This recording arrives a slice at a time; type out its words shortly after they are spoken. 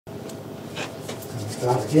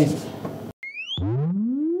start again.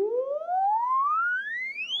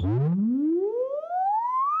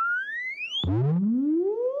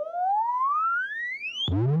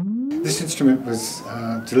 This instrument was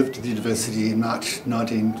delivered to the university in March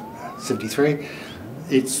 1973.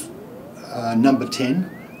 It's number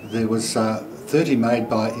 10. There was 30 made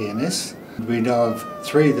by EMS. We know of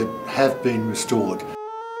 3 that have been restored.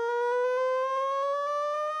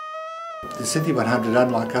 The Synthi 100,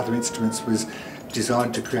 unlike other instruments, was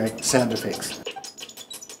designed to create sound effects.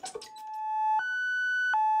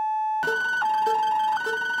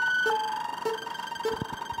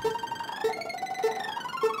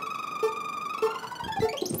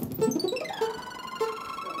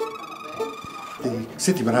 The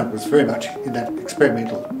Synthi 100 was very much in that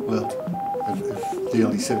experimental world of the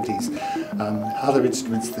early 70s. Other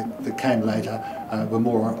instruments that came later were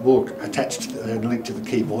more attached and linked to the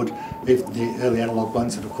keyboard. Even the early analogue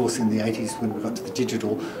ones, and of course in the 80s when we got to the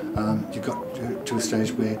digital, you got to a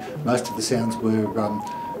stage where most of the sounds were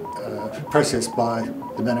processed by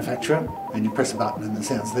the manufacturer, and you press a button and the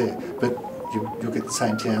sound's there. But you'll get the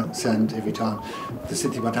same sound every time. The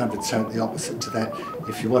Synthi 100 is totally opposite to that.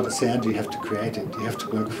 If you want a sound, you have to create it, you have to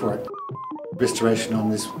work for it. Restoration on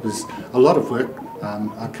this was a lot of work.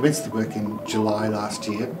 I commenced the work in July last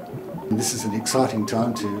year. And this is an exciting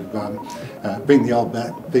time to bring the old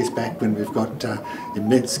beast back when we've got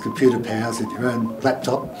immense computer powers at your own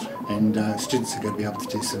laptop, and students are going to be able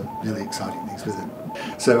to do some really exciting things with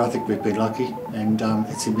it. So I think we've been lucky, and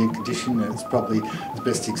it's in mint condition, and it's probably the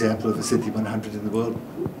best example of a Synthi 100 in the world.